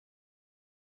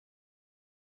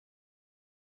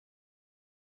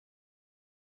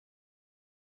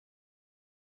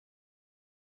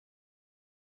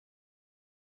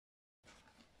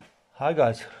Hi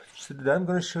guys, so today I'm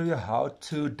going to show you how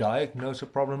to diagnose a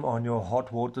problem on your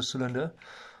hot water cylinder,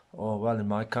 or well, in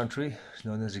my country it's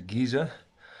known as a geyser.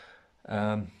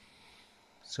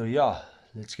 So yeah,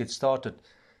 let's get started.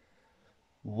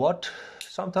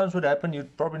 Sometimes would happen,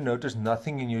 you'd probably notice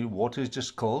nothing in your water is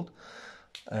just cold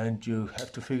and you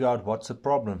have to figure out what's the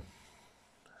problem.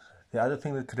 The other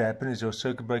thing that could happen is your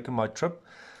circuit breaker might trip.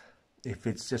 If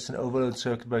it's just an overload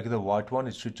circuit breaker, the white one,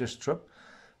 it should just trip.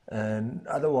 And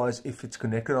otherwise, if it's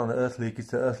connected on the earth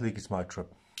leakage might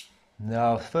trip.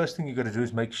 Now, first thing you got to do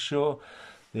is make sure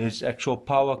there's actual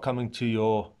power coming to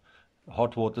your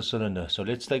hot water cylinder. So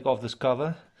let's take off this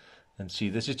cover and see.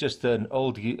 This is just an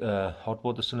old hot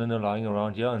water cylinder lying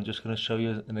around here. I'm just going to show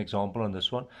you an example on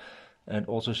this one, and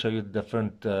also show you the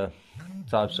different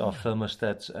types of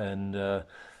thermostats and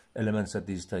elements that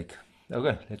these take.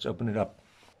 Okay, let's open it up.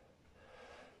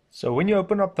 So when you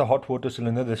open up the hot water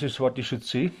cylinder, this is what you should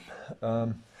see,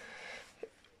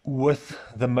 with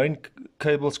the main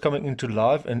cables coming into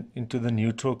live and into the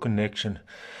neutral connection.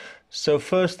 So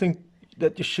first thing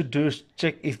that you should do is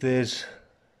check if there's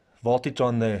voltage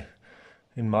on there.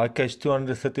 In my case,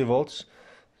 230 volts.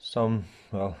 Some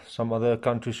other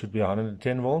countries should be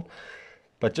 110 volt.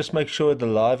 But just make sure the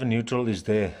live and neutral is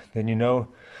there. Then you know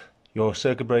your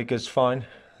circuit breaker is fine.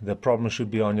 The problem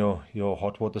should be on your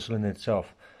hot water cylinder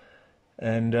itself.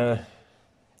 And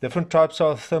different types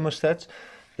of thermostats.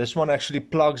 This one actually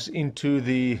plugs into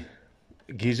the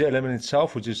geyser element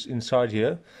itself, which is inside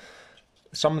here.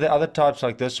 Some of the other types,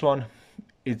 like this one,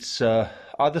 it's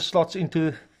either slots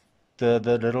into the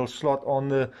little slot on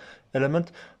the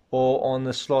element, or on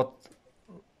the slot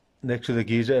next to the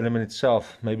geyser element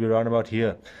itself, maybe around about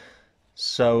here.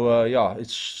 So yeah,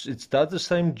 it does the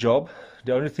same job.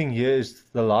 The only thing here is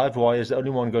the live wire is the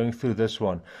only one going through this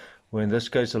one, where in this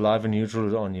case the live and neutral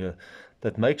is on here.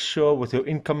 That makes sure with your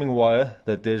incoming wire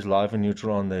that there's live and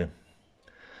neutral on there.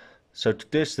 So to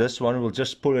test this one, we'll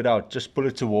just pull it out, just pull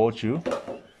it towards you,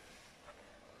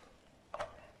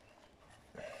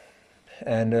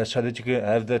 and so that you can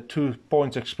have the 2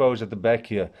 points exposed at the back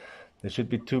here. There should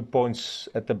be 2 points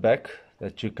at the back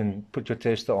that you can put your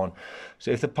tester on.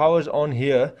 So if the power is on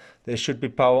here, there should be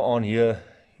power on here.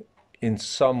 In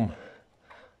some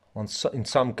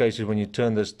cases, when you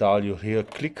turn this dial, you'll hear a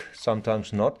click,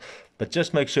 sometimes not. But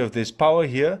just make sure if there's power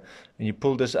here and you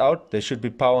pull this out, there should be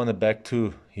power on the back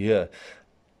too here.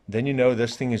 Then you know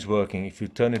this thing is working. If you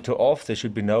turn it to off, there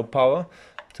should be no power.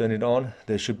 Turn it on,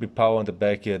 there should be power on the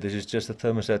back here. This is just a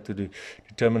thermostat to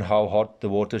determine how hot the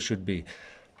water should be.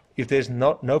 If there's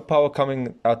no power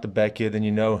coming out the back here, then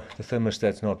you know the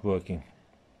thermostat's not working.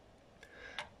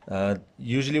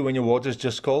 Usually when your water is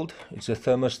just cold, it's a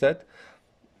thermostat.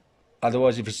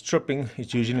 Otherwise, if it's tripping,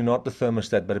 it's usually not the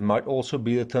thermostat, but it might also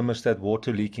be the thermostat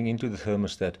water leaking into the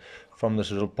thermostat from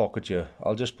this little pocket here.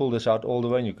 I'll just pull this out all the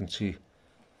way and you can see.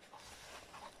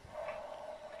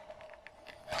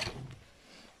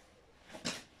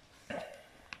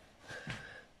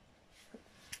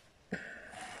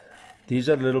 These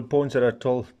are the little points that I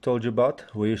told you about,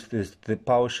 where the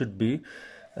power should be.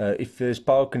 If there's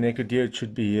power connected here, it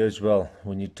should be here as well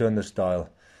when you turn this dial.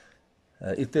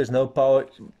 If there's no power,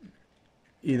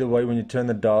 either way, when you turn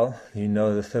the dial, you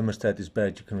know the thermostat is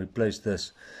bad. You can replace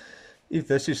this. If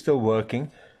this is still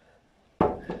working,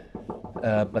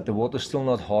 but the water's still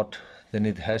not hot, then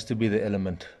it has to be the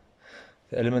element.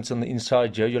 The element's on the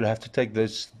inside here. You'll have to take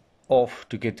this off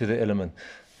to get to the element.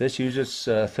 This uses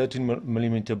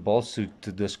 13mm bolts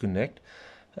to disconnect,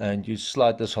 and you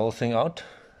slide this whole thing out.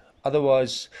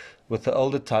 Otherwise, with the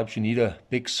older types, you need a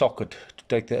big socket to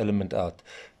take the element out,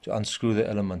 to unscrew the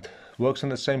element. Works on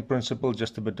the same principle,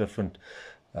 just a bit different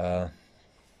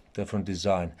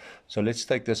design. So let's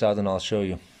take this out and I'll show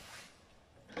you.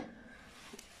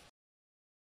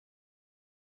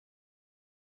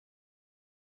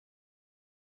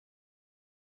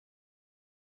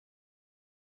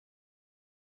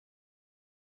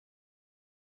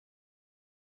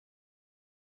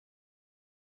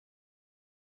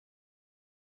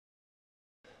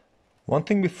 One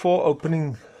thing before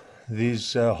opening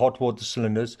these hot water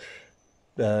cylinders,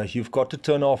 you've got to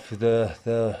turn off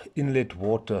the inlet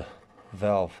water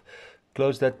valve.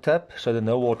 Close that tap so that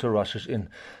no water rushes in.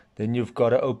 Then you've got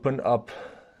to open up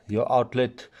your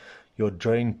outlet, your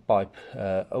drain pipe.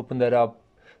 Open that up,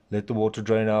 let the water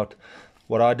drain out.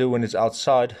 What I do when it's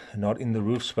outside, not in the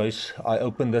roof space, I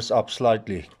open this up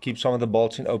slightly. Keep some of the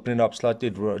bolts in, open it up slightly,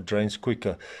 it drains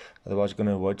quicker. Otherwise, you're going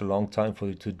to wait a long time for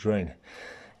it to drain.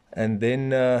 And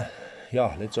then,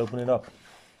 yeah, let's open it up.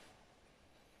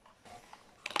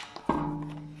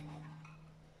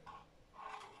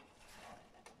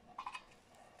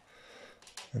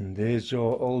 And there's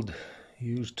your old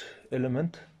used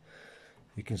element.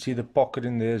 You can see the pocket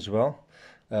in there as well.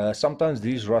 Sometimes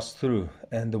these rust through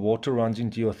and the water runs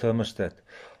into your thermostat.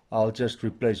 I'll just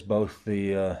replace both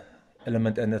the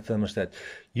element and the thermostat.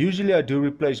 Usually I do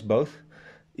replace both.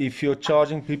 If you're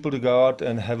charging people to go out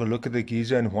and have a look at the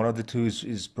geyser and one of the two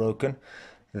is broken,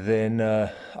 then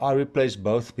I replace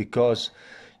both, because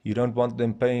you don't want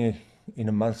them paying in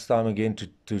a month's time again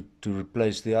to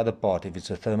replace the other part, if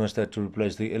it's a thermostat to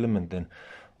replace the element, then,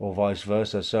 or vice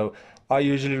versa. So I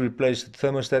usually replace the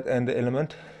thermostat and the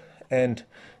element, and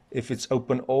if it's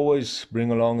open, always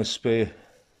bring along a spare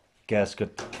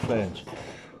gasket flange.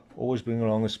 Always bring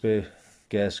along a spare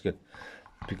gasket,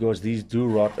 because these do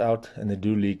rot out and they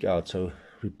do leak out. So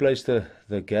replace the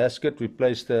gasket,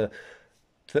 replace the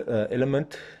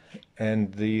element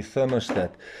and the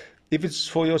thermostat. If it's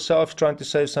for yourself, trying to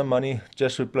save some money,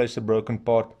 just replace the broken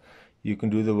part. You can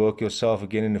do the work yourself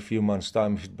again in a few months'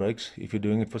 time if it breaks. If you're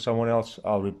doing it for someone else,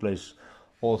 I'll replace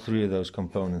all three of those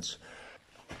components.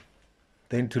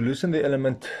 Then to loosen the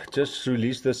element, just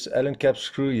release this Allen cap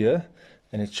screw here,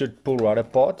 and it should pull right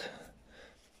apart.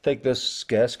 Take this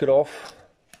gasket off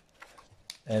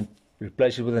and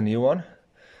replace it with a new one.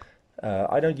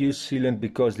 I don't use sealant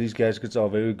because these gaskets are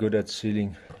very good at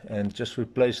sealing. And just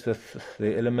replace the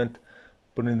element,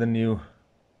 put in the new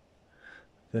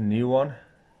one,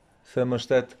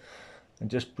 thermostat, and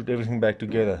just put everything back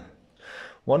together.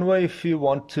 One way, if you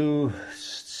want to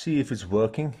see if it's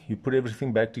working, you put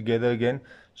everything back together again,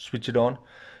 switch it on.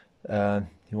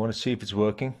 You want to see if it's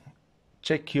working.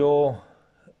 Check your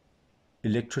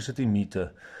electricity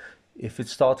meter. If it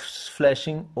starts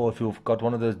flashing, or if you've got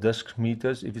one of those disc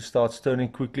meters, if it starts turning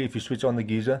quickly, if you switch on the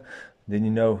geyser, then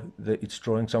you know that it's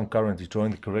drawing some current, it's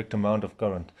drawing the correct amount of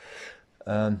current.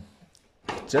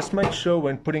 Just make sure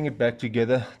when putting it back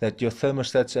together that your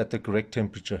thermostat's at the correct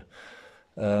temperature.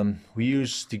 We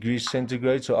use degrees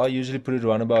centigrade, so I usually put it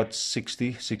around about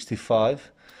 60,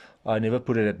 65. I never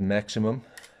put it at maximum,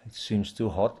 it seems too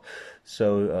hot.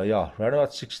 So yeah, around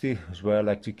about 60 is where I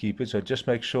like to keep it. So just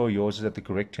make sure yours is at the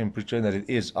correct temperature and that it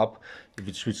is up. If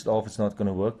it's switched off, it's not going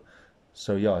to work.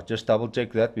 So yeah, just double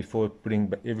check that before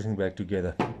putting everything back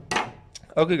together.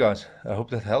 Okay guys, I hope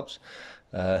that helps.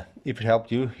 If it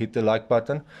helped you, hit the like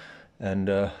button, and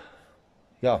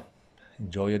yeah,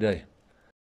 enjoy your day.